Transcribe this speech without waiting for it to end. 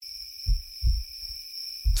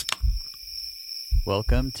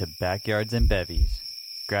Welcome to Backyards and Bevies.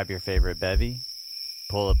 Grab your favorite bevy,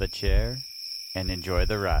 pull up a chair, and enjoy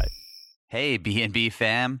the ride. Hey, B&B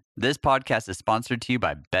fam. This podcast is sponsored to you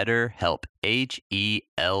by BetterHelp,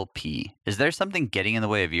 H-E-L-P. Is there something getting in the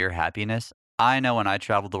way of your happiness? I know when I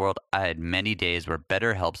traveled the world, I had many days where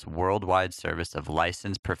BetterHelp's worldwide service of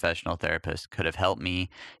licensed professional therapists could have helped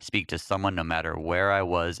me speak to someone no matter where I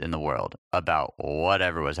was in the world about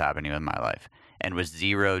whatever was happening with my life, and with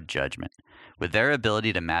zero judgment. With their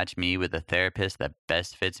ability to match me with a therapist that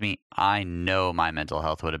best fits me, I know my mental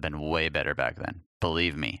health would have been way better back then.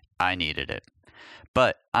 Believe me, I needed it.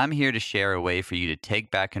 But I'm here to share a way for you to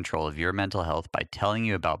take back control of your mental health by telling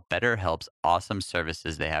you about BetterHelp's awesome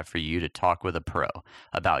services they have for you to talk with a pro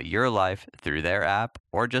about your life through their app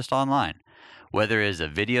or just online. Whether it is a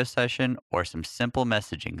video session or some simple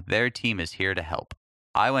messaging, their team is here to help.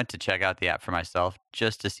 I went to check out the app for myself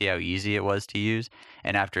just to see how easy it was to use,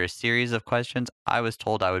 and after a series of questions, I was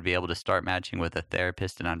told I would be able to start matching with a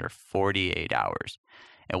therapist in under 48 hours.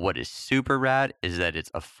 And what is super rad is that it's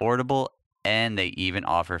affordable and they even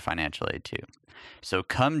offer financial aid too. So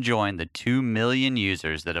come join the 2 million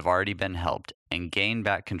users that have already been helped and gain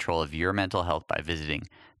back control of your mental health by visiting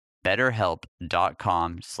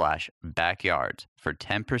betterhelp.com/backyards for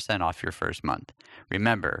 10% off your first month.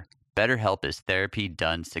 Remember, BetterHelp is therapy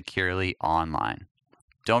done securely online.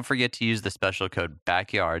 Don't forget to use the special code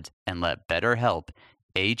BACKYARDS and let BetterHelp,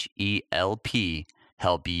 H-E-L-P,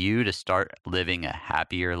 help you to start living a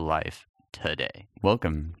happier life today.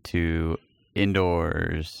 Welcome to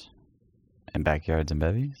Indoors and Backyards and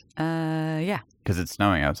Bevies. Yeah. Because it's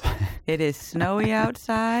snowing outside. It is snowy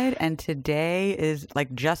outside, and today is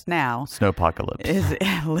like just now. Snowpocalypse. Is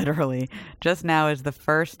literally just now is the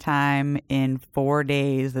first time in 4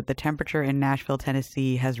 days that the temperature in Nashville,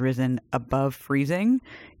 Tennessee has risen above freezing.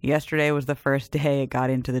 Yesterday was the first day it got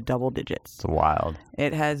into the double digits. It's wild.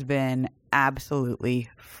 It has been absolutely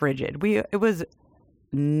frigid. It was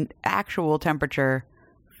actual temperature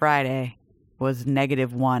Friday was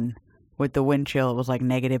 -1. With the wind chill, it was like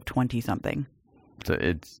 -20 something. So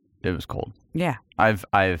it was cold. Yeah. I've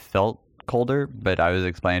felt colder, but I was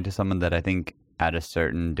explaining to someone that I think at a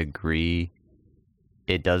certain degree,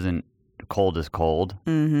 cold is cold.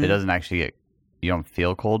 Mm-hmm. It doesn't actually you don't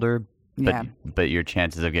feel colder, Yeah. but your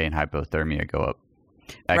chances of getting hypothermia go up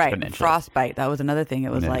exponentially. Right. Frostbite. That was another thing.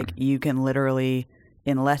 It was Yeah. like you can literally,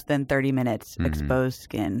 in less than 30 minutes, expose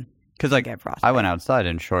skin. Because like get frostbite. I went outside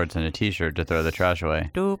in shorts and a t-shirt to throw the trash away.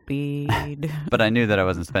 Stupid. But I knew that I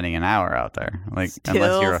wasn't spending an hour out there. Like Still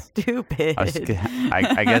unless you're stupid.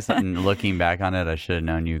 I guess looking back on it, I should have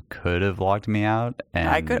known you could have locked me out. And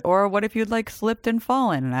I could, or what if you'd like slipped and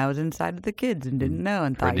fallen and I was inside with the kids and didn't know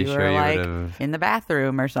and thought Pretty you sure were you like would've- in the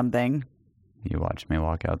bathroom or something. You watched me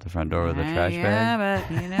walk out the front door with a trash bag. Yeah,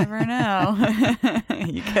 but you never know.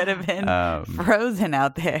 You could have been frozen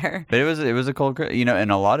out there. But it was a cold,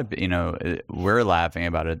 and a lot of, we're laughing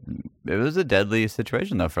about it. It was a deadly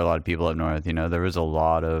situation though for a lot of people up north. There was a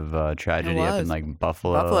lot of tragedy up in like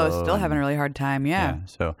Buffalo. Buffalo's still having a really hard time. Yeah.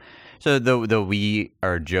 So though we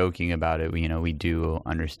are joking about it, we do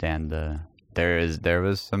understand there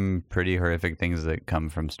was some pretty horrific things that come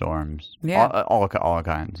from storms. Yeah. All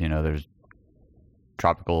kinds. There's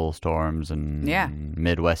tropical storms and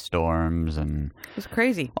Midwest storms and It was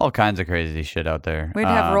crazy. all kinds of crazy shit out there. We'd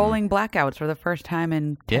have rolling blackouts for the first time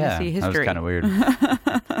in Tennessee history. That was kind of weird.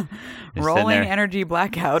 Rolling energy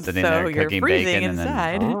blackouts, sitting so there you're cooking freezing bacon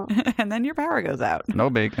inside, and then your power goes out. No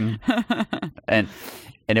bacon. and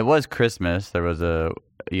it was Christmas. There was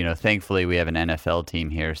thankfully we have an NFL team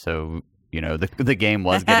here, so the game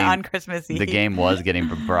was getting on Christmas Eve. The game was getting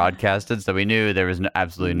broadcasted, so we knew there was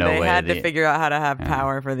absolutely no way. They had to figure out how to have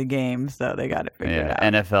power for the game, so they got it figured out.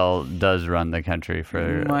 NFL does run the country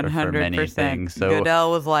for 100%. many things. So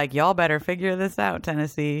Goodell was like, "Y'all better figure this out,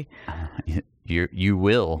 Tennessee. You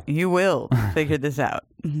will. You will figure this out."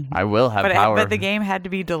 I will have power. But the game had to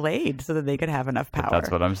be delayed so that they could have enough power. But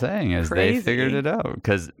that's what I'm saying is Crazy. They figured it out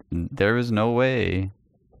because there was no way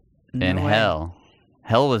in hell.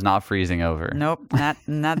 Hell was not freezing over. Nope,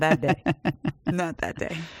 not that day. Not that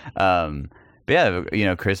day. But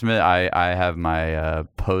yeah, Christmas. I have my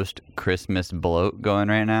post-Christmas bloat going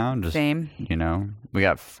right now. Just, Same. We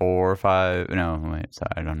got 4 or 5. No, wait. Sorry,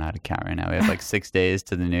 I don't know how to count right now. We have like 6 days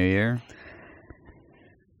to the new year.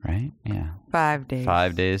 Right? Yeah. 5 days.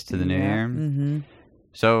 5 days to the new year. Mm-hmm.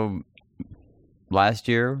 So last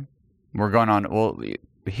year, we're going on. Well,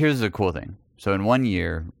 here's the cool thing. So in 1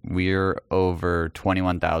 year, we're over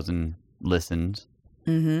 21,000 listens.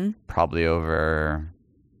 Mm-hmm. Probably over,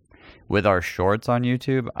 with our shorts on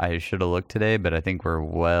YouTube, I should have looked today, but I think we're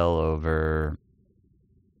well over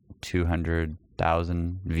 200,000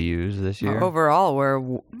 100,000 views this year. Overall,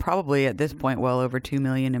 we're probably at this point well over 2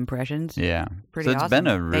 million impressions. Yeah. Pretty so it's awesome.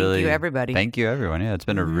 been a really... Thank you, everybody. Thank you, everyone. Yeah, it's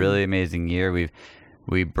been a really amazing year.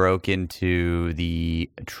 We broke into the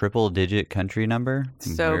triple-digit country number.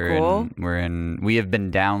 So cool. We have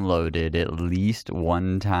been downloaded at least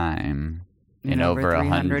one time in over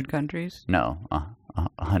 300 countries? No,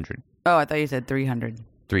 100. Oh, I thought you said 300.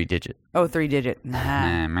 3-digit. Oh, 3-digit.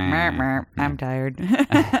 I'm tired.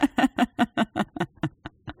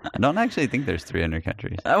 I don't actually think there's 300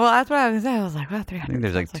 countries. Well, that's what I was saying. I was like, well, 300. I think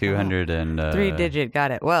there's like 200 and... 3-digit,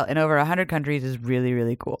 got it. Well, in over 100 countries is really,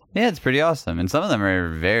 really cool. Yeah, it's pretty awesome. And some of them are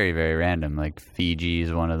very, very random. Like Fiji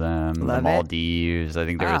is one of them. Love the Maldives. I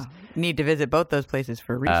think there was... Need to visit both those places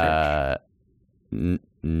for research. There's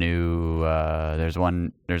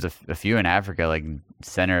a few in Africa, like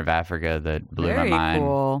center of Africa, that blew my mind. Very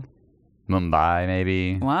cool. Mumbai,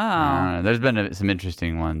 maybe. Wow. There's been some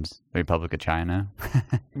interesting ones. The Republic of China.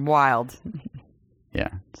 Wild. Yeah.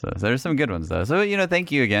 So there's some good ones, though. So,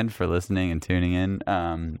 thank you again for listening and tuning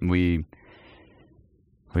in. We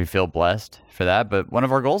feel blessed for that. But one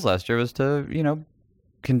of our goals last year was to,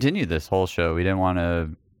 continue this whole show. We didn't want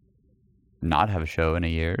to not have a show in a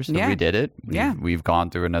year. So we did it. We've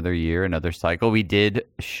gone through another year, another cycle. We did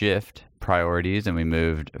shift priorities, and we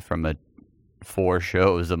moved from 4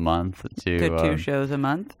 shows a month to 2 shows a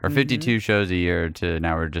month, or 52 shows a year to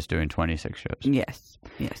now we're just doing 26 shows. Yes.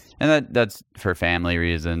 And that's for family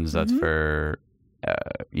reasons. That's for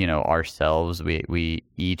ourselves. We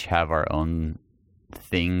each have our own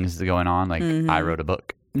things going on. Like I wrote a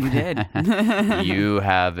book. You did. You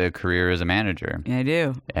have a career as a manager. I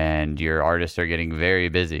do. And your artists are getting very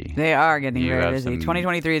busy. They are getting very busy.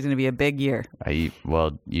 2023 is going to be a big year.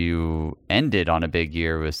 You ended on a big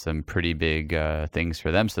year with some pretty big things for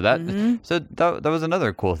them. So that was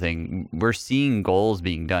another cool thing. We're seeing goals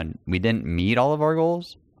being done. We didn't meet all of our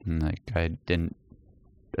goals. Like I didn't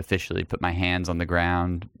officially put my hands on the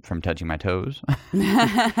ground from touching my toes. But you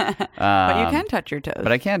can touch your toes.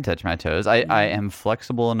 But I can touch my toes. I am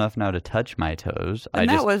flexible enough now to touch my toes. And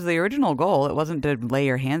that was the original goal. It wasn't to lay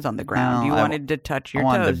your hands on the ground. You wanted to touch your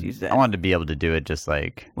toes, you said. I wanted to be able to do it just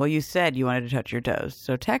like... Well, you said you wanted to touch your toes.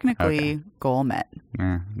 So technically, goal met.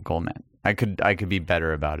 Goal met. I could be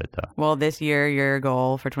better about it, though. Well, this year, your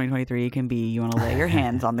goal for 2023 can be you want to lay your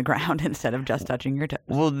hands on the ground instead of just touching your toes.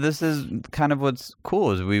 Well, this is kind of what's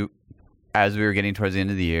cool is as we were getting towards the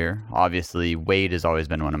end of the year, obviously, weight has always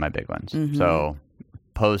been one of my big ones. So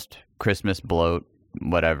post-Christmas bloat,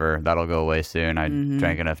 whatever, that'll go away soon. I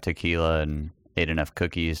drank enough tequila and ate enough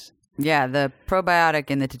cookies. Yeah, the probiotic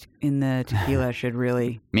in the tequila should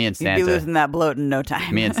really... Me and Santa... You'd be losing that bloat in no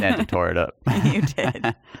time. Me and Santa tore it up. You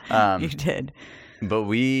did. You did. But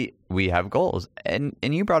we have goals. And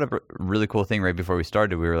you brought up a really cool thing right before we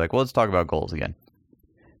started. We were like, well, let's talk about goals again.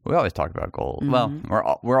 We always talk about goals. Well,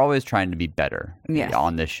 we're always trying to be better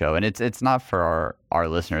on this show. And it's not for our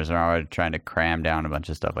listeners. We're not trying to cram down a bunch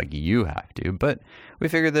of stuff like you have to. But we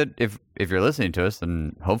figure that if you're listening to us,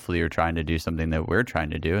 then hopefully you're trying to do something that we're trying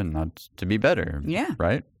to do, and that's to be better. Yeah.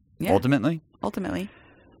 Right? Yeah. Ultimately.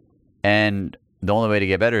 And the only way to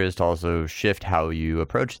get better is to also shift how you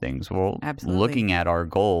approach things. Well, absolutely. Looking at our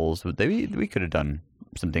goals, we could have done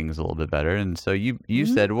some things a little bit better. And so you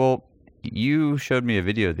said, well, you showed me a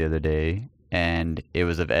video the other day, and it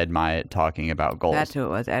was of Ed Myatt talking about goals. That's who it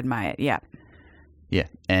was, Ed Myatt, yeah. Yeah,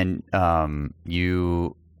 and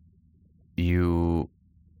you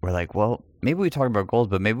were like, well, maybe we talk about goals,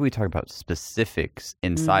 but maybe we talk about specifics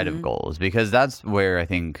inside of goals, because that's where I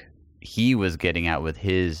think he was getting at with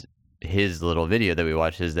his little video that we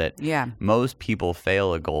watched, is that most people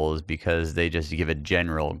fail at goals because they just give a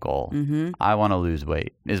general goal. I want to lose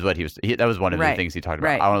weight is what that was one of the things he talked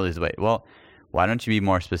about. I want to lose weight. Well, why don't you be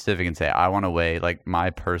more specific and say, I want to weigh, like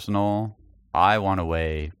I want to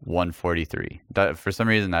weigh 143. For some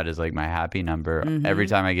reason, that is like my happy number. Every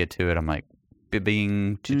time I get to it, I'm like,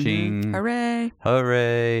 bing, cha-ching. Hooray.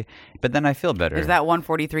 But then I feel better. Is that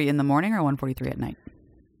 143 in the morning or 143 at night?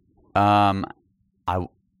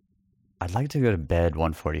 I'd like to go to bed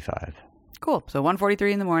 1:45. Cool. So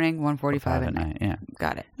 1:43 in the morning, 1:45 at night. Yeah.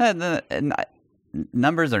 Got it. And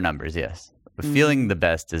numbers are numbers, yes. Feeling the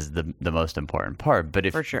best is the most important part.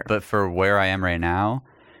 But for sure. But for where I am right now,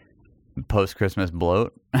 post-Christmas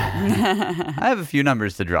bloat, I have a few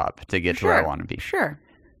numbers to drop to get to where I want to be. Sure.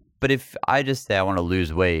 But if I just say I want to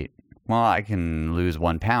lose weight, well, I can lose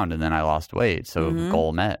 1 pound and then I lost weight. So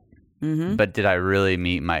goal met. But did I really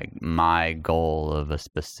meet my goal of a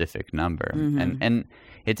specific number? And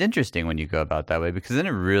it's interesting when you go about that way, because then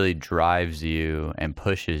it really drives you and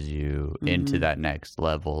pushes you into that next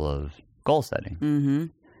level of goal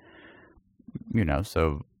setting.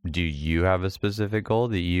 So do you have a specific goal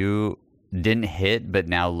that you didn't hit, but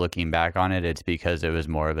now looking back on it, it's because it was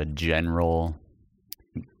more of a general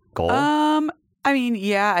goal? I mean,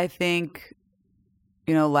 yeah, I think,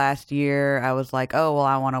 last year I was like, oh, well,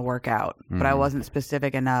 I want to work out, but I wasn't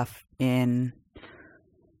specific enough in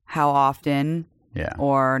how often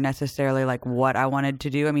or necessarily like what I wanted to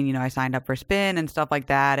do. I mean, I signed up for spin and stuff like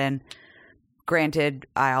that. And granted,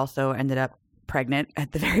 I also ended up pregnant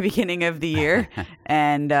at the very beginning of the year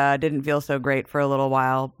and didn't feel so great for a little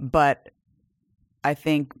while. But I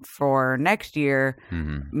think for next year,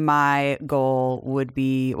 my goal would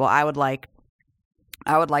be, I would like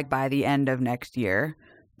by the end of next year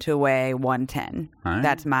to weigh 110. Right.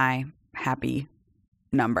 That's my happy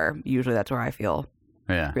number. Usually that's where I feel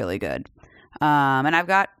really good. And I've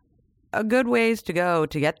got a good ways to go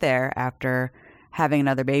to get there after having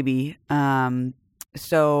another baby.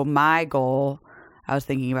 So my goal, I was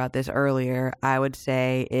thinking about this earlier, I would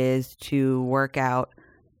say is to work out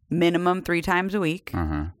minimum 3 times a week.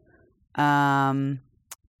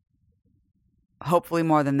 Hopefully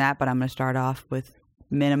more than that, but I'm going to start off with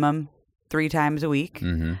minimum 3 times a week.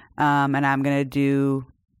 And I'm going to do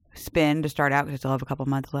spin to start out because I still have a couple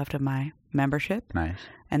months left of my membership. Nice.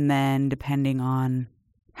 And then depending on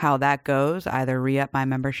how that goes, either re-up my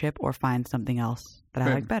membership or find something else that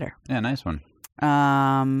I like better. Yeah, nice one.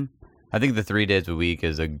 I think the 3 days a week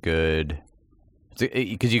is a good,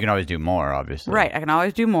 because you can always do more, obviously. Right, I can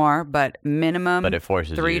always do more, but minimum but it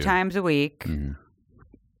forces 3 times a week. And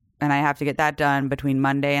I have to get that done between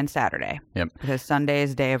Monday and Saturday. Yep. Because Sunday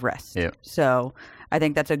is day of rest. Yep. So I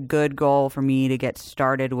think that's a good goal for me to get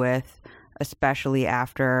started with, especially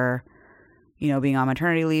after, being on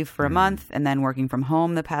maternity leave for a month and then working from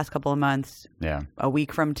home the past couple of months. Yeah. A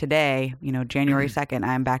week from today, January 2nd,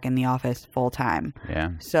 I'm back in the office full time.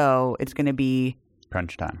 Yeah. So it's going to be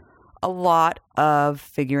crunch time. A lot of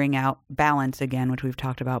figuring out balance again, which we've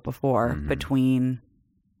talked about before, between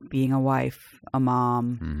being a wife, a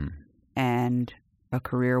mom, and a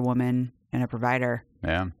career woman and a provider.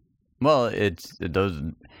 Yeah. Well, it's those.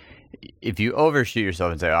 If you overshoot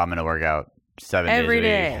yourself and say, "Oh, I'm going to work out 7 days every a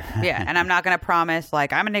day," week. Yeah, and I'm not going to promise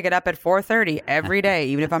like I'm going to get up at 4:30 every day,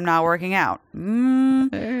 even if I'm not working out.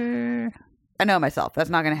 I know myself. That's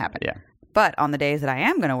not going to happen. Yeah. But on the days that I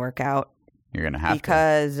am going to work out, you're going to have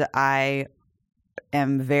because I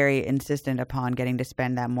am very insistent upon getting to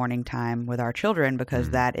spend that morning time with our children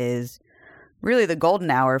because that is really the golden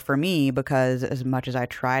hour for me, because as much as I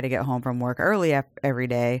try to get home from work early every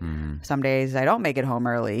day, some days I don't make it home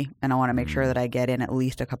early, and I want to make sure that I get in at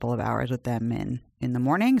least a couple of hours with them in the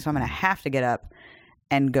morning. So I'm going to have to get up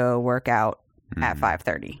and go work out at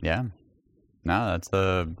 5:30. Yeah. No,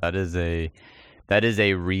 that is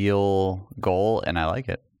a real goal, and I like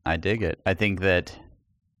it. I dig it. I think that,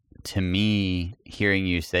 to me, hearing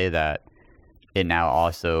you say that, it now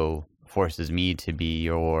also forces me to be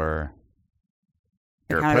your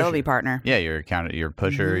accountability partner. Yeah, your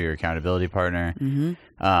pusher, your accountability partner.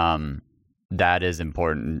 That is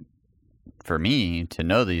important for me to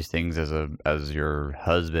know these things as your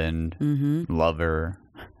husband, lover,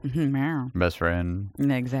 best friend.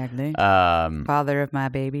 Exactly. Father of my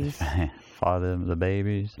babies. Father of the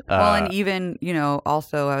babies. Well, and even,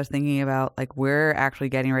 also I was thinking about, like, we're actually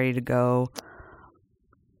getting ready to go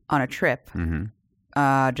on a trip,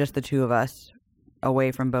 just the two of us,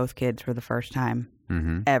 away from both kids for the first time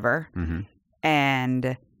ever.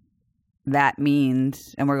 And that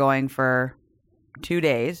means, and we're going for 2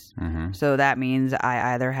 days, so that means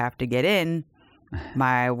I either have to get in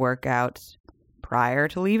my workouts prior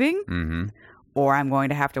to leaving, or I'm going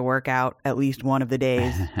to have to work out at least one of the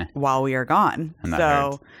days while we are gone.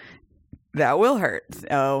 So that will hurt.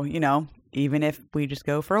 So, even if we just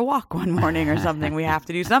go for a walk one morning or something, we have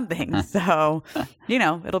to do something. So,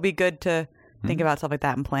 it'll be good to think about stuff like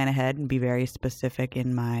that and plan ahead and be very specific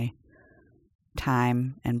in my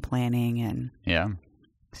time and planning and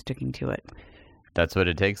sticking to it. That's what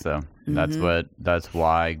it takes, though. That's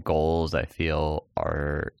why goals, I feel,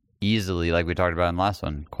 are easily, like we talked about in the last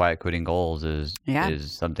one, quiet quitting goals is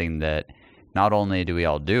something that not only do we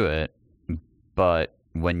all do it, but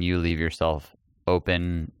when you leave yourself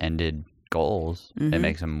open-ended goals, it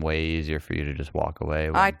makes them way easier for you to just walk away.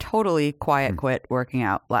 I totally quiet quit working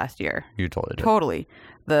out last year. You totally did. Totally.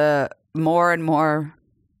 The more and more,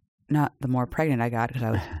 not the more pregnant I got, because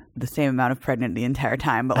I was the same amount of pregnant the entire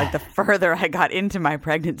time, but like the further I got into my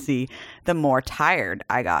pregnancy, the more tired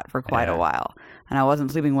I got for quite a while. And I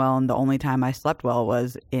wasn't sleeping well, and the only time I slept well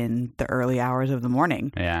was in the early hours of the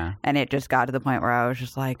morning. Yeah. And it just got to the point where I was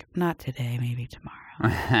just like, not today, maybe tomorrow.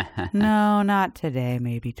 No, not today.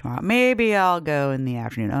 Maybe tomorrow. Maybe I'll go in the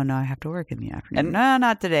afternoon. Oh, no, I have to work in the afternoon. And- no,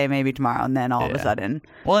 not today. Maybe tomorrow. And then all of a sudden.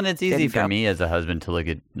 Well, and it's easy Didn't for go. me as a husband to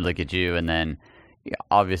look at you, and then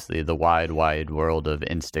obviously the wide world of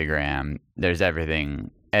Instagram. There's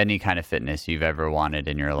everything, any kind of fitness you've ever wanted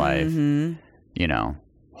in your life. Mhm. You know,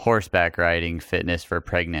 horseback riding fitness for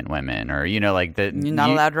pregnant women, or like the You're not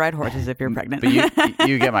allowed to ride horses if you're pregnant. But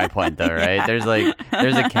you get my point, though, right? Yeah.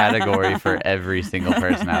 There's a category for every single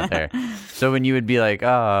person out there. So when you would be like,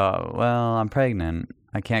 oh, well, I'm pregnant,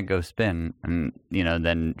 I can't go spin, and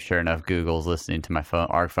then sure enough, Google's listening to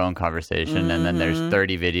our phone conversation, and then there's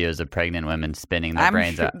 30 videos of pregnant women spinning their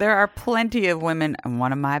brains out. There are plenty of women. And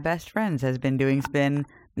one of my best friends has been doing spin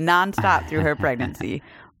nonstop through her pregnancy.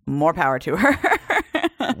 More power to her.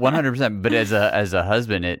 100%. But as a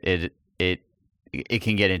husband, it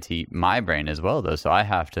can get into my brain as well, though. So I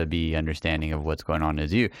have to be understanding of what's going on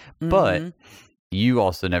as you. But you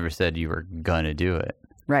also never said you were gonna do it.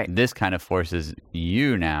 Right. This kind of forces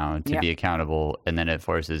you now to be accountable, and then it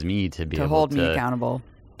forces me to be able hold me accountable.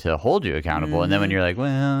 To hold you accountable. And then when you're like, well,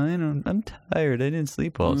 I'm tired, I didn't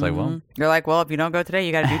sleep well. It's like, well, you're like, well, if you don't go today,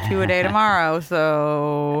 you got to do 2 a day tomorrow.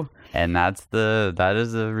 So, and that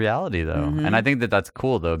is the reality, though. And I think that's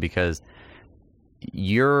cool, though, because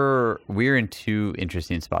we're in two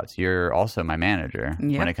interesting spots. You're also my manager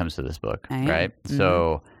when it comes to this book, right?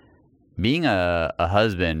 So being a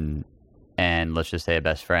husband and let's just say a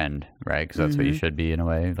best friend, right? Because that's what you should be in a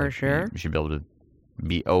way. For sure. You should be able to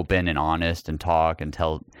be open and honest and talk and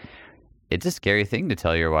tell. It's a scary thing to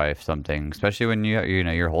tell your wife something, especially when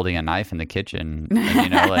you're holding a knife in the kitchen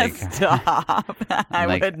and like stop. I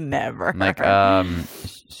would never. I'm like,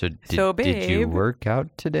 so did you babe. work out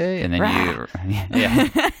today? And then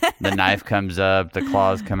the knife comes up, the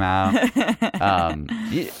claws come out.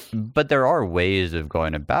 But there are ways of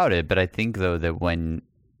going about it. But I think though that when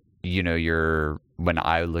when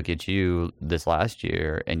I look at you this last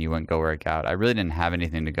year and you wouldn't go work out, I really didn't have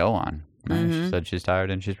anything to go on. Right? She said she's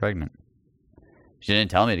tired and she's pregnant. She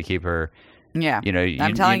didn't tell me to keep her. Yeah.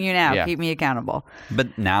 I'm telling you now, keep me accountable.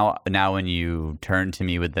 But now when you turn to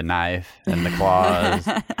me with the knife and the claws,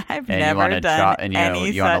 I've and never done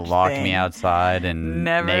any you want such to lock thing. me outside and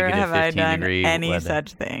Never negative have I 15 done degree any weather.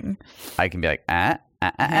 such thing. I can be like, Hey,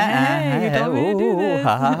 you told me to do this.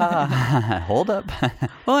 Hold up.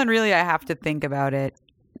 Well, and really, I have to think about it.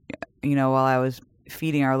 While I was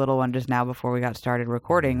feeding our little one just now before we got started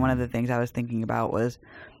recording, one of the things I was thinking about was,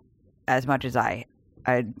 as much as I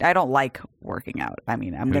don't like working out. I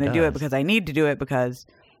mean, I'm going to do it because I need to do it because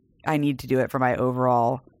I need to do it for my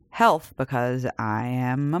overall health because I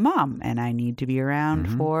am a mom and I need to be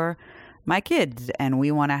around for my kids and we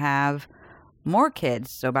want to have more kids.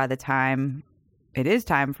 So by the time it is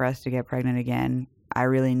time for us to get pregnant again, I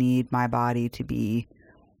really need my body to be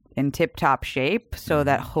in tip-top shape so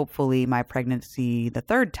that hopefully my pregnancy the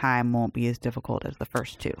third time won't be as difficult as the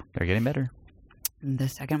first two. They're getting better. The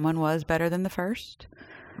second one was better than the first.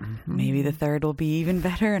 Maybe the third will be even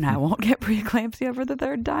better and I won't get preeclampsia for the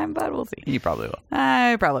third time, but we'll see. You probably will.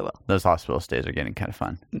 I probably will. Those hospital stays are getting kind of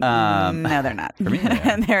fun. No, they're not. For me,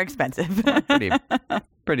 and they're expensive.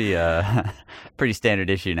 Pretty standard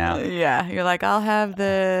issue now. Yeah, you're like, I'll have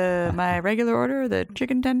my regular order, the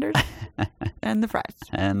chicken tenders, and the fries.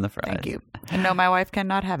 And the fries. Thank you. And no, my wife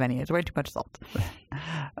cannot have any. It's way too much salt.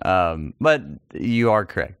 But you are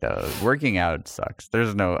correct though. Working out sucks.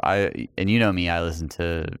 There's no and you know me. I listen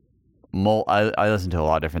to I listen to a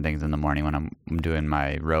lot of different things in the morning when I'm doing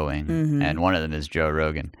my rowing, and one of them is Joe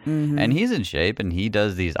Rogan, and he's in shape and he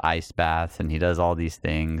does these ice baths and he does all these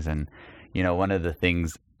things, and one of the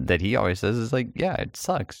things that he always says is like, yeah, it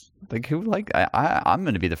sucks. Like I'm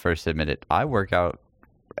going to be the first to admit it. I work out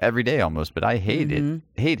every day almost, but I hate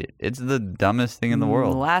it. It's the dumbest thing in the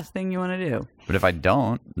world. The last thing you want to do. But if I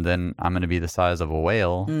don't, then I'm going to be the size of a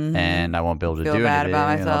whale and I won't be able to Feel do bad anything.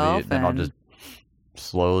 about myself, Then I'll just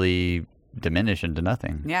slowly diminish into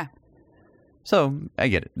nothing. Yeah. So I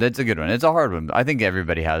get it. That's a good one. It's a hard one. I think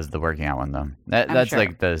everybody has the working out one though. That's sure.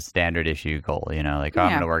 like the standard issue goal, I'm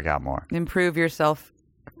going to work out more. Improve yourself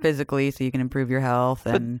physically so you can improve your health,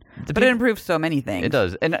 but it improves so many things. It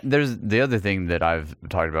does. And there's the other thing that I've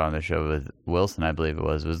talked about on the show with Wilson, I believe it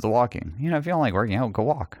was the walking. If you don't like working out, go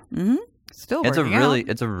walk. Still it's working out.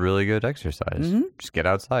 It's a really good exercise. Just get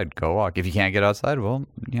outside, go walk. If you can't get outside, well,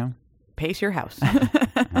 pace your house.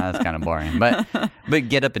 That's kind of boring, but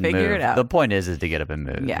get up and Figure move. it out. The point is to get up and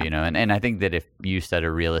move. Yeah. And I think that if you set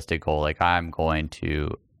a realistic goal, like I'm going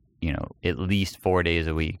to, at least 4 days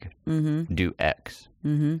a week, do X.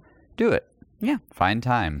 Do it. Yeah. Find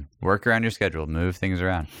time. Work around your schedule. Move things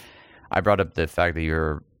around. I brought up the fact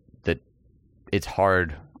that it's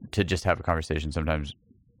hard to just have a conversation sometimes,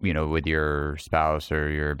 with your spouse or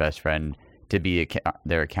your best friend to be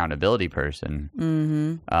their accountability person.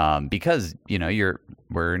 Mm-hmm. Because,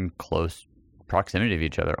 we're in close proximity of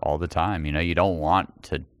each other all the time. You don't want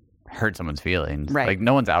to hurt someone's feelings. Right. Like,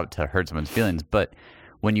 no one's out to hurt someone's feelings. But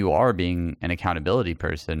when you are being an accountability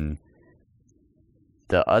person,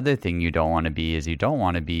 the other thing you don't want to be is you don't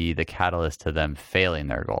want to be the catalyst to them failing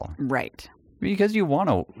their goal. Right. Because I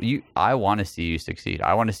want to see you succeed.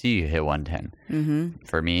 I want to see you hit 110. Mm-hmm.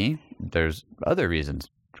 For me, there's other reasons.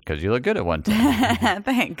 Because you look good at 110.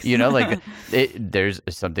 Thanks. There's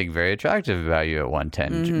something very attractive about you at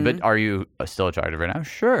 110. Mm-hmm. But are you still attractive right now?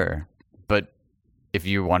 Sure. But if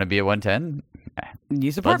you want to be at 110,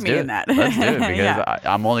 you support me in that. Let's do it, because Yeah.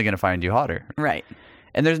 I'm only going to find you hotter. Right.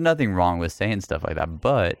 And there's nothing wrong with saying stuff like that,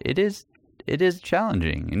 but it is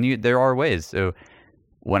challenging, and there are ways. So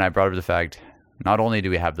when I brought up the fact, not only do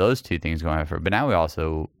we have those two things going for, but now we're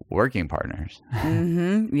also working partners.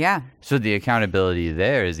 Mm-hmm. Yeah. So the accountability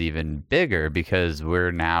there is even bigger, because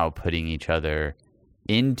we're now putting each other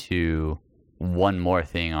into one more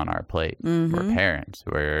thing on our plate. Mm-hmm. We're parents.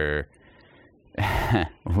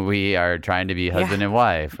 We are trying to be husband and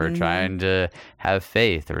wife. We're Mm-hmm. trying to have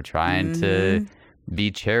faith. We're trying to be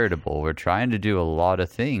charitable. We're trying to do a lot of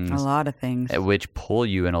things. A lot of things. Which pull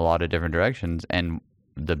you in a lot of different directions. And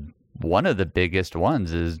one of the biggest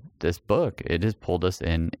ones is this book. It has pulled us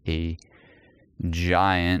in a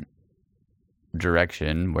giant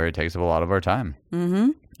direction where it takes up a lot of our time.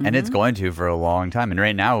 Mm-hmm. And it's going to for a long time. And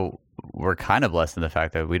right now, we're kind of blessed in the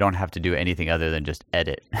fact that we don't have to do anything other than just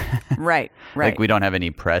edit. Right. Like, we don't have any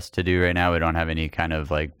press to do right now. We don't have any kind of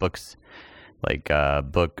like books, like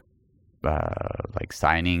book like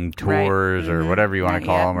signing tours or whatever you want to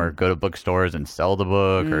call them, or go to bookstores and sell the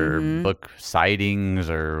book, or book sightings,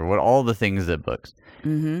 or all the things that books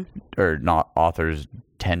or not authors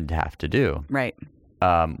tend to have to do. Right.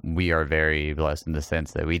 We are very blessed in the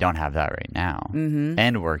sense that we don't have that right now,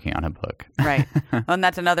 and working on a book. Right. And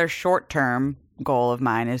that's another short-term goal of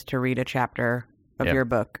mine, is to read a chapter of your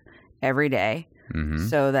book every day,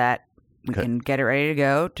 so that we can get it ready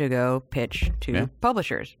to go pitch to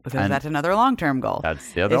publishers, because that's another long-term goal.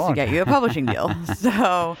 That's the other is to get you a publishing deal.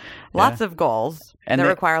 So lots of goals that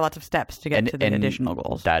require lots of steps to get to the additional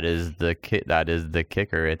goals. That is the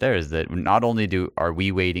kicker right there, is that not only are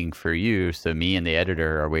we waiting for you, so me and the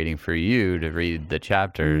editor are waiting for you to read the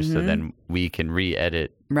chapters, so then we can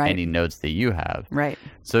re-edit any notes that you have. Right.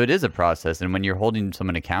 So it is a process, and when you're holding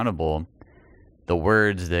someone accountable, the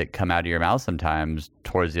words that come out of your mouth sometimes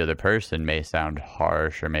towards the other person may sound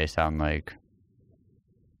harsh, or may sound like,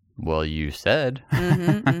 well, you said.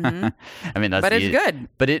 I mean, but it's good.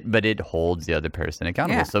 But it holds the other person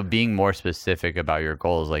accountable. Yeah. So being more specific about your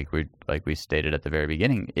goals, like we stated at the very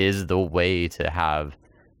beginning, is the way to have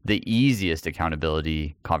the easiest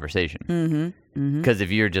accountability conversation. Because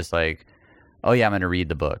if you're just like, oh yeah, I'm going to read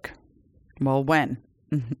the book. Well, when?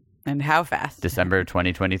 And how fast? December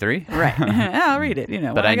 2023? Right. I'll read it, when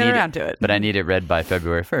I get around to it. But I need it read by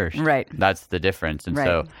February 1st. Right. That's the difference. And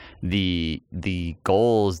so the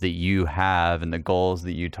goals that you have, and the goals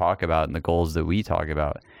that you talk about, and the goals that we talk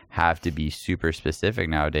about have to be super specific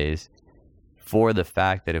nowadays, for the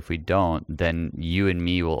fact that if we don't, then you and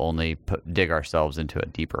me will only dig ourselves into a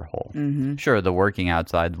deeper hole. Sure, the working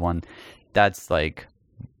outside one, that's like,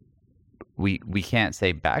 we can't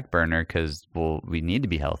say back burner, because we need to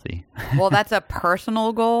be healthy. Well, that's a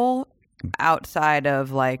personal goal outside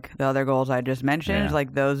of like the other goals I just mentioned. Yeah.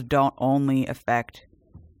 Like, those don't only affect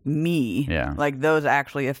me. Yeah. Like, those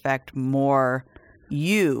actually affect more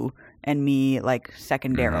you and me, like,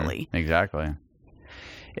 secondarily. Exactly.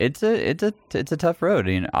 It's a tough road.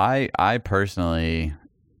 I personally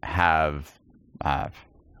have I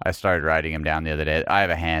started writing them down the other day. I have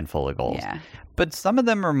a handful of goals. Yeah. But some of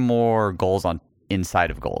them are more goals on inside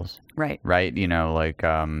of goals. Right. Right? Like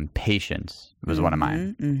patience was one of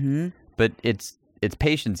mine. But it's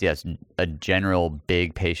patience, yes, a general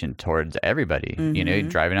big patience towards everybody.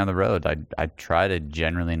 Driving down the road, I try to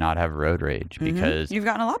generally not have road rage, because you've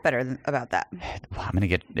gotten a lot better about that. I'm going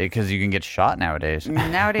to because you can get shot nowadays.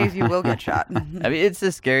 Nowadays you will get shot. I mean, it's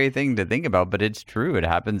a scary thing to think about, but it's true. It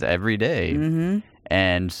happens every day.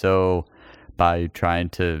 And so by trying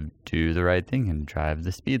to do the right thing and drive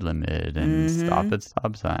the speed limit and stop at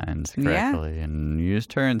stop signs correctly and use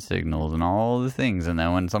turn signals and all the things, and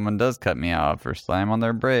then when someone does cut me off or slam on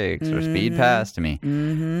their brakes or speed past me,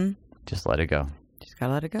 just let it go. Just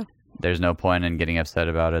gotta let it go. There's no point in getting upset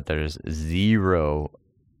about it. There's zero,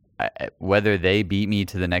 whether they beat me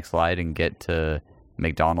to the next light and get to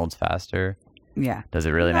McDonald's faster. Yeah. Does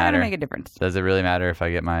it really matter? Make a difference. Does it really matter if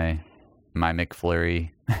I get my my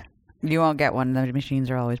McFlurry. You won't get one. The machines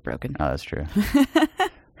are always broken. Oh, that's true.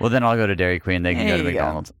 Well, then I'll go to Dairy Queen. They can go to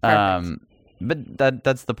McDonald's. But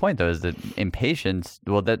that's the point, though, is that impatience,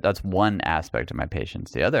 well, that's one aspect of my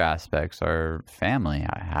patience. The other aspects are family.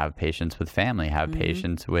 I have patience with family, have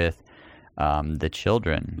patience with the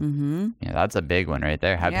children. Mm-hmm. That's a big one right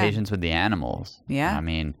there. Have patience with the animals. Yeah. I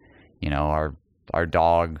mean, our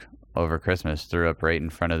dog over Christmas threw up right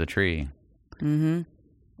in front of the tree. Mm-hmm.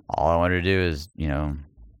 All I wanted to do is,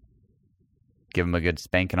 give him a good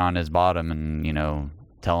spanking on his bottom and,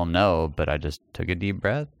 tell him no. But I just took a deep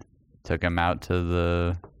breath. Took him out to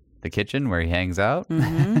the kitchen where he hangs out.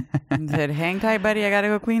 Mm-hmm. And said, hang tight, buddy. I got to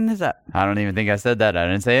go clean this up. I don't even think I said that. I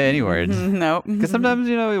didn't say any words. Nope. Because sometimes,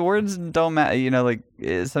 words don't matter.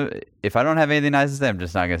 If I don't have anything nice to say, I'm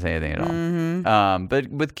just not going to say anything at all. Mm-hmm. But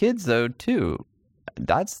with kids, though, too,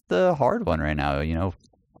 that's the hard one right now.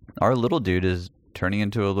 Our little dude is turning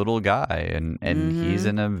into a little guy. And he's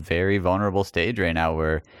in a very vulnerable stage right now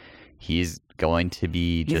where he's going to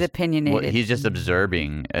be he's opinionated. He's just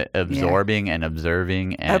absorbing and observing and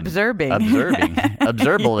observing.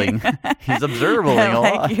 Observing. He's observing a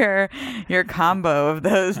lot. Your combo of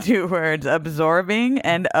those two words, absorbing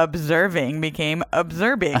and observing, became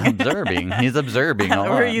observing. Observing. He's observing a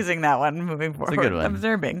lot. We're using that one moving forward. It's a good one.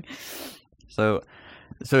 Observing. So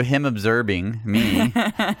him observing me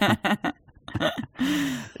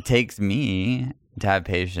takes me to have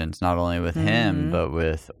patience not only with him but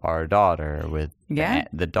with our daughter, with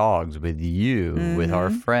the dogs, with you, with our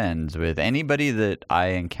friends, with anybody that I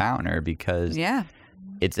encounter, because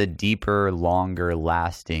it's a deeper, longer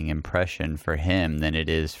lasting impression for him than it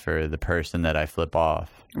is for the person that I flip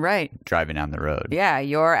off driving down the road. Yeah,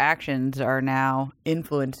 your actions are now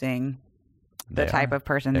influencing the type of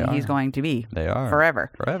person that he's going to be. They are.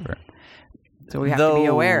 Forever. So we have to be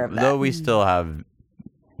aware of that. Though we still have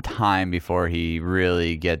time before he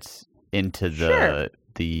really gets into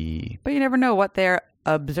the but you never know what they're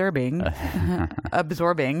absorbing at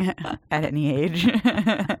any age.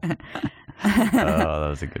 That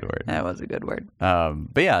was a good word. That was a good word.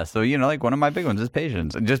 But yeah, so one of my big ones is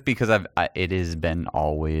patience, just because it has been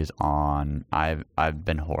always on. I've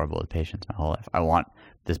been horrible with patience my whole life. I want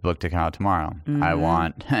this book to come out tomorrow. I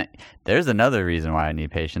want. There's another reason why I need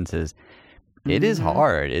patience is. It is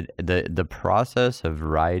hard. The process of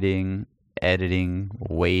writing, editing,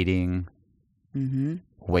 waiting.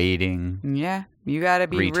 Yeah, you got to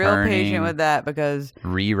be real patient with that, because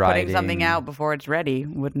rewriting, putting something out before it's ready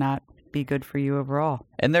would not be good for you overall.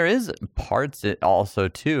 And there is parts also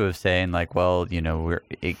too of saying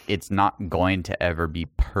it's not going to ever be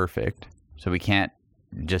perfect, so we can't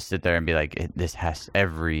just sit there and be like,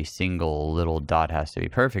 every single little dot has to be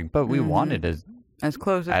perfect. But we want it as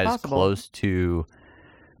close as possible. Close to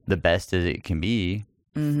the best as it can be.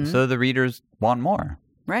 So the readers want more.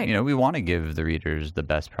 Right. We want to give the readers the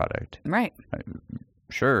best product. Right.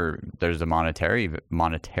 Sure, there's a I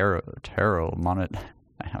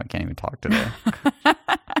can't even talk today.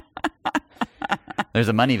 There's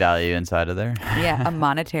a money value inside of there. Yeah, a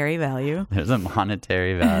monetary value. There's a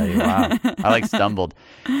monetary value. Wow. I stumbled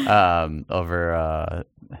over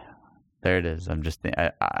there it is. I'm just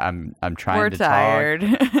I'm trying We're to tired.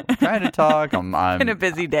 talk. I'm trying to talk. I'm been a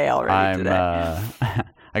busy day already today.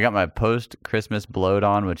 I got my post-Christmas bloat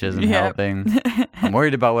on, which isn't helping. I'm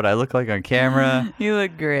worried about what I look like on camera. You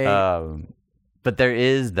look great. But there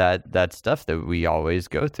is that stuff that we always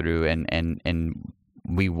go through, and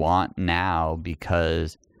we want now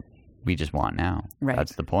because we just want now. Right.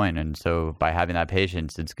 That's the point. And so by having that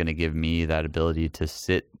patience, it's going to give me that ability to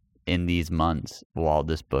sit in these months while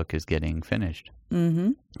this book is getting finished.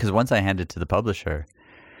 Because once I hand it to the publisher,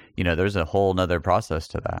 there's a whole nother process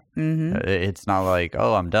to that. It's not like,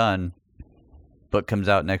 oh, I'm done. Book comes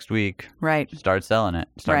out next week. Right. Start selling it.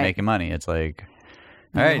 Start making money. It's like,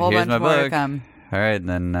 all right, here's my book. All right,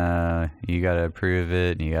 then you got to approve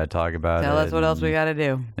it, and you got to talk about it. Tell us what else we got to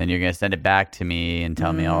do. Then you're going to send it back to me and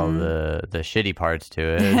tell me all the shitty parts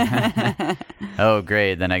to it. Oh,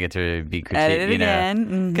 great. Then I get to be critiqued. Edit it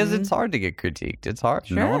again. Because it's hard to get critiqued. It's hard.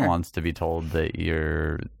 Sure. No one wants to be told that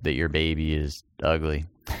your baby is ugly.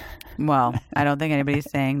 Well, I don't think anybody's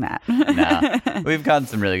saying that. No. We've gotten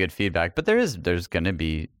some really good feedback, but there's going to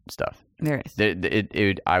be stuff. There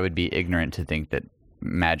is. I would be ignorant to think that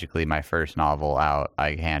magically my first novel out,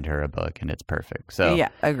 I hand her a book and it's perfect. So yeah,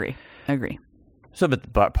 agree. So,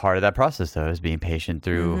 but part of that process though is being patient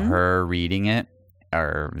through her reading it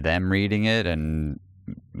or them reading it, and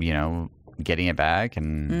getting it back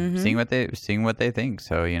and seeing what they think.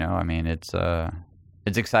 So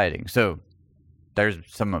it's exciting. So there's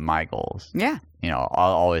some of my goals. Yeah. I'll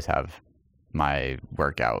always have my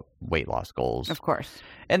workout weight loss goals. Of course.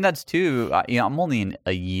 And that's too, I'm only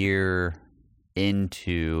a year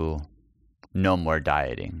into no more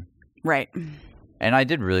dieting. Right. And I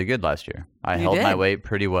did really good last year. I held my weight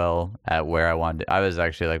pretty well at where I wanted. I was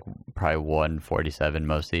actually like probably 147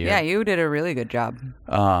 most of the year. Yeah, you did a really good job.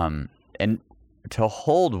 And to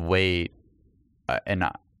hold weight, and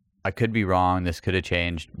I could be wrong, this could have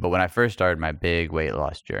changed, but when I first started my big weight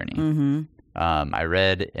loss journey, I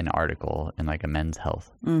read an article in like a Men's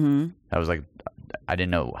Health. I was like, I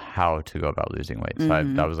didn't know how to go about losing weight. So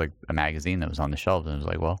that was like a magazine that was on the shelves, and I was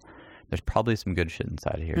like, well, there's probably some good shit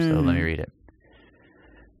inside of here, so let me read it.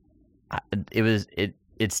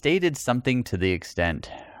 It stated something to the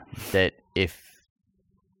extent that if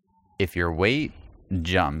your weight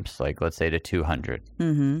jumps, like let's say to 200,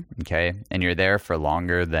 okay, and you're there for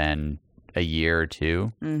longer than a year or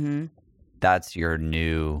two, that's your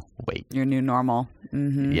new weight, your new normal.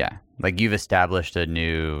 Yeah, like you've established a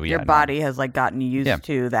new. Your body has like gotten used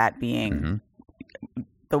to that being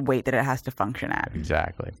the weight that it has to function at.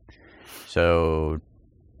 Exactly. So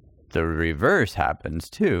the reverse happens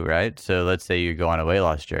too, right? So let's say you go on a weight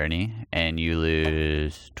loss journey and you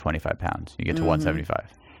lose 25 pounds. You get to 175,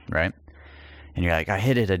 right? And you're like, I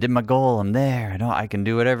hit it. I did my goal. I'm there. I can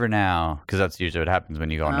do whatever now. Because that's usually what happens when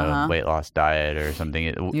you go on a weight loss diet or something.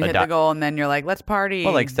 You hit the goal and then you're like, let's party.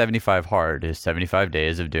 Well, like 75 hard is 75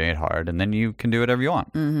 days of doing it hard. And then you can do whatever you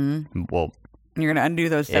want. Well, you're going to undo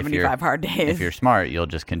those 75 hard days. If you're smart, you'll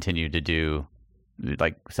just continue to do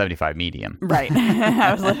like 75 medium. Right.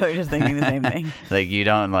 I was literally just thinking the same thing. Like you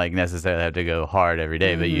don't like necessarily have to go hard every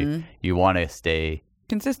day, but you want to stay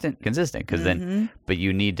consistent because then, but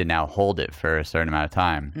you need to now hold it for a certain amount of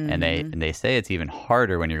time. And they say it's even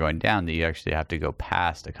harder when you're going down, that you actually have to go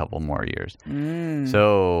past a couple more years.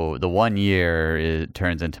 So the 1 year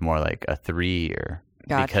turns into more like a 3 year.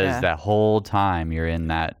 Gotcha. Because that whole time you're in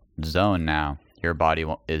that zone now, your body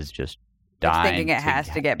is just dying. It's thinking it has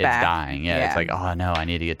to get back. It's dying. Yeah. It's like, oh no, I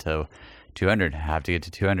need to get to 200. I have to get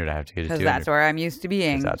to 200. I have to get to 200. Because that's where I'm used to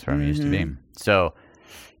being. That's where I'm used to being. So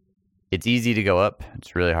it's easy to go up.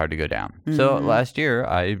 It's really hard to go down. So last year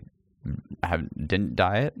I didn't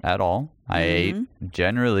diet at all. I ate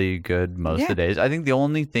generally good most of the days. I think the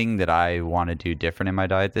only thing that I want to do different in my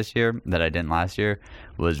diet this year that I didn't last year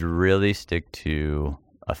was really stick to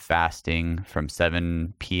a fasting from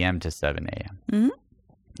 7 p.m. to 7 a.m.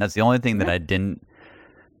 That's the only thing that I didn't.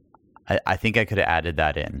 I think I could have added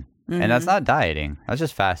that in. And that's not dieting. That's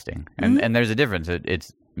just fasting. And there's a difference.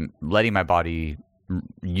 It's letting my body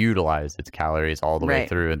utilize its calories all the way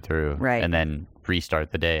through and through. Right. And then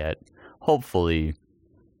restart the day at hopefully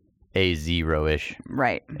a zero-ish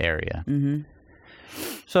area.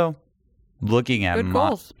 So looking at good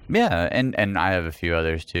goals. Yeah. And I have a few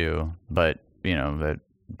others too. But, you know,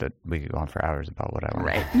 that we could go on for hours about what I want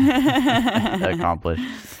to accomplish.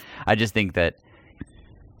 I just think that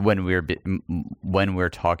when we're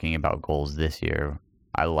talking about goals this year,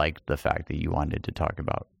 I liked the fact that you wanted to talk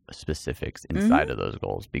about specifics inside of those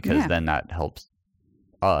goals, because then that helps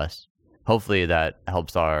us. Hopefully that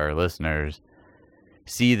helps our listeners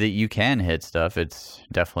see that you can hit stuff. It's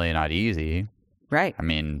definitely not easy. Right. I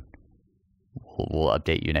mean, we'll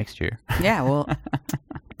update you next year. Yeah, well,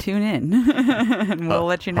 tune in. And we'll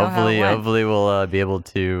let you know how it went. Hopefully we'll be able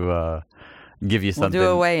to give you something. We'll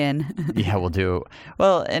do a weigh-in. Yeah, we'll do.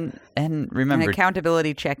 Well, and remember, an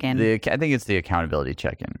accountability check-in. I think it's the accountability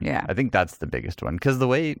check-in. Yeah. I think that's the biggest one. Because the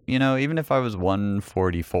weight, you know, even if I was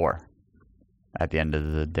 144 at the end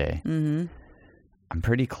of the day, I'm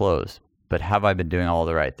pretty close. But have I been doing all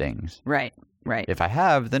the right things? Right. If I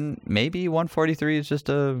have, then maybe 143 is just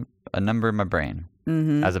a number in my brain,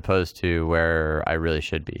 as opposed to where I really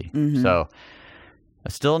should be. So,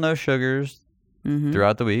 still no sugars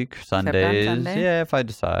throughout the week. Sundays, yeah, if I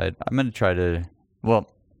decide. I'm going to try to, well,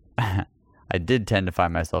 I did tend to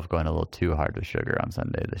find myself going a little too hard with sugar on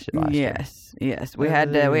Sunday last year. Yes. We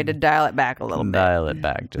had to dial it back a little bit. Dial it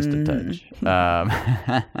back just a touch.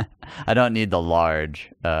 I don't need the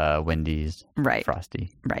large Wendy's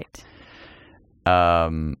Frosty. Right.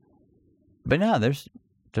 But no,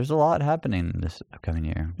 there's a lot happening this upcoming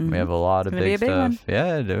year. We have a lot of big stuff.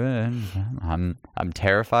 Yeah, I'm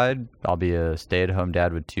terrified. I'll be a stay-at-home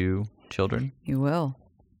dad with 2 children. You will.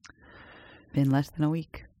 In less than a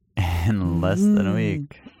week. In less than a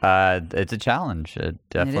week. It's a challenge,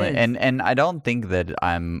 definitely. It is. And I don't think that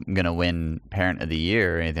I'm gonna win Parent of the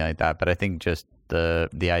Year or anything like that. But I think just the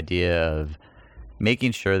idea of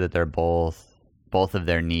making sure that they're both of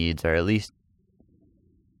their needs are at least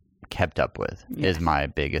kept up with is my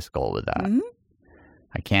biggest goal with that.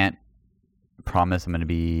 I can't promise I'm going to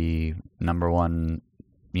be number one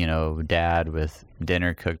dad with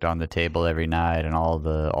dinner cooked on the table every night and all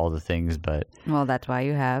the things, but well, that's why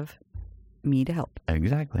you have me to help.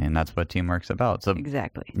 Exactly, and that's what teamwork's about. So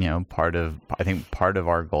exactly, I think part of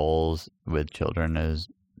our goals with children is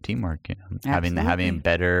teamwork. Absolutely. Having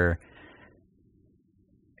better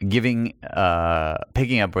picking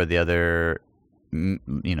up where the other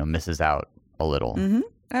misses out a little. Mm-hmm.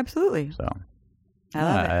 Absolutely. So I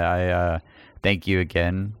love it. I thank you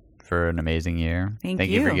again for an amazing year. Thank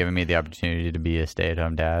you you for giving me the opportunity to be a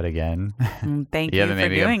stay-at-home dad again. Thank you for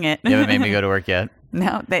doing it. You haven't made me go to work yet.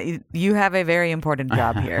 No, you have a very important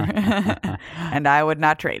job here, and I would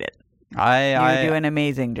not trade it. You do an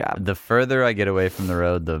amazing job. The further I get away from the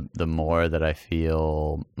road, the more that I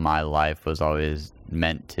feel my life was always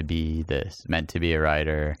meant to be this, meant to be a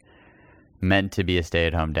writer, meant to be a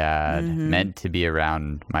stay-at-home dad, meant to be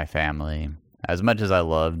around my family. As much as I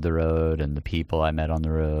loved the road and the people I met on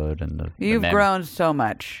the road and you've grown so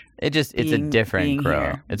much. It's a different growth.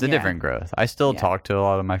 Here. It's a different growth. I still talk to a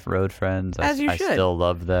lot of my road friends. As you should. I still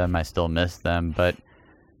love them. I still miss them. But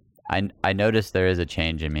I noticed there is a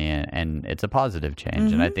change in me, and it's a positive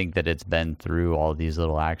change. And I think that it's been through all these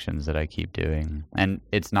little actions that I keep doing. And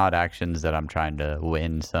it's not actions that I'm trying to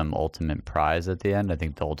win some ultimate prize at the end. I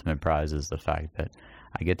think the ultimate prize is the fact that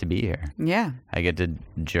I get to be here. Yeah. I get to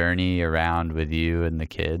journey around with you and the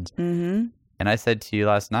kids. Mm-hmm. And I said to you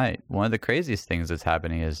last night, one of the craziest things that's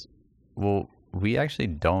happening is, well, we actually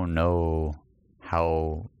don't know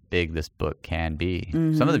how big this book can be.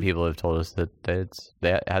 Some of the people have told us that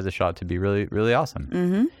it has a shot to be really, really awesome.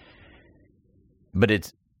 Mm-hmm. But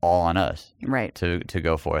it's all on us, right? To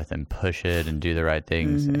go forth and push it and do the right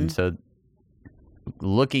things. And so,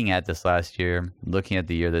 looking at this last year, looking at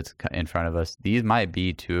the year that's in front of us, these might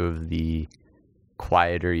be two of the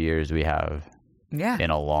quieter years we have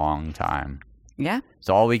in a long time. Yeah.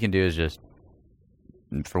 So all we can do is just,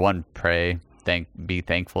 for one, pray, be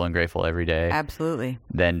thankful and grateful every day. Absolutely.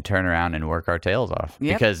 Then turn around and work our tails off.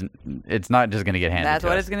 Yep. Because it's not just going to get handed to us. That's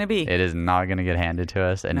what it's going to be. It is not going to get handed to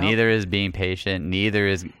us. And neither is being patient. Neither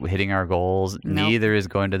is hitting our goals. Neither is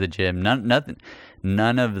going to the gym.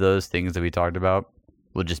 None of those things that we talked about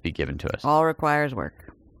will just be given to us. All requires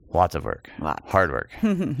work. Lots of work. Hard work.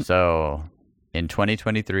 So in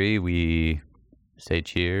 2023, we say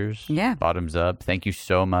cheers. Yeah. Bottoms up. Thank you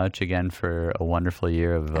so much again for a wonderful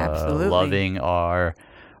year of loving our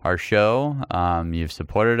show. You've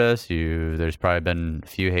supported us. There's probably been a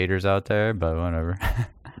few haters out there, but whatever.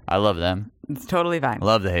 I love them. It's totally fine.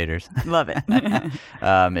 Love the haters. Love it.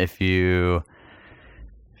 If you're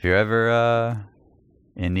ever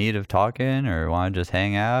in need of talking or want to just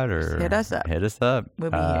hang out, or just hit us up.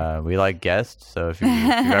 We'll be here. We like guests, so if you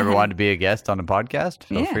ever want to be a guest on a podcast,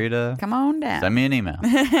 feel free to come on down. Send me an email.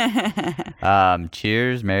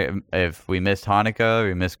 Cheers. If we missed Hanukkah,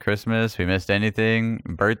 we missed Christmas, we missed anything,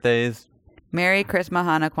 birthdays. Merry Christmas,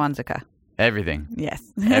 Hanukkah, Kwanzaa. Everything.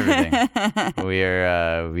 Yes. Everything.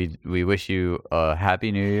 We wish you a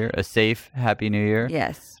happy new year, a safe happy new year.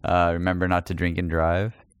 Yes. Remember not to drink and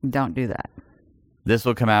drive. Don't do that. This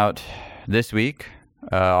will come out this week,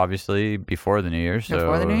 obviously before the New Year.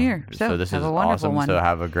 Before the New Year. So this is awesome. One. So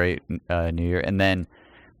have a great New Year. And then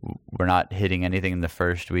we're not hitting anything in the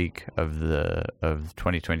first week of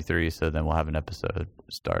 2023. So then we'll have an episode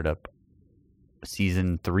start up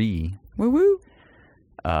season 3. Woo woo.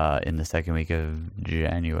 In the second week of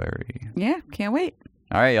January. Yeah, can't wait.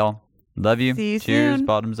 All right, y'all. Love you. See you Cheers. soon.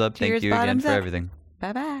 Bottoms up. Cheers, Thank you again for everything.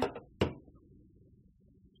 Bye bye.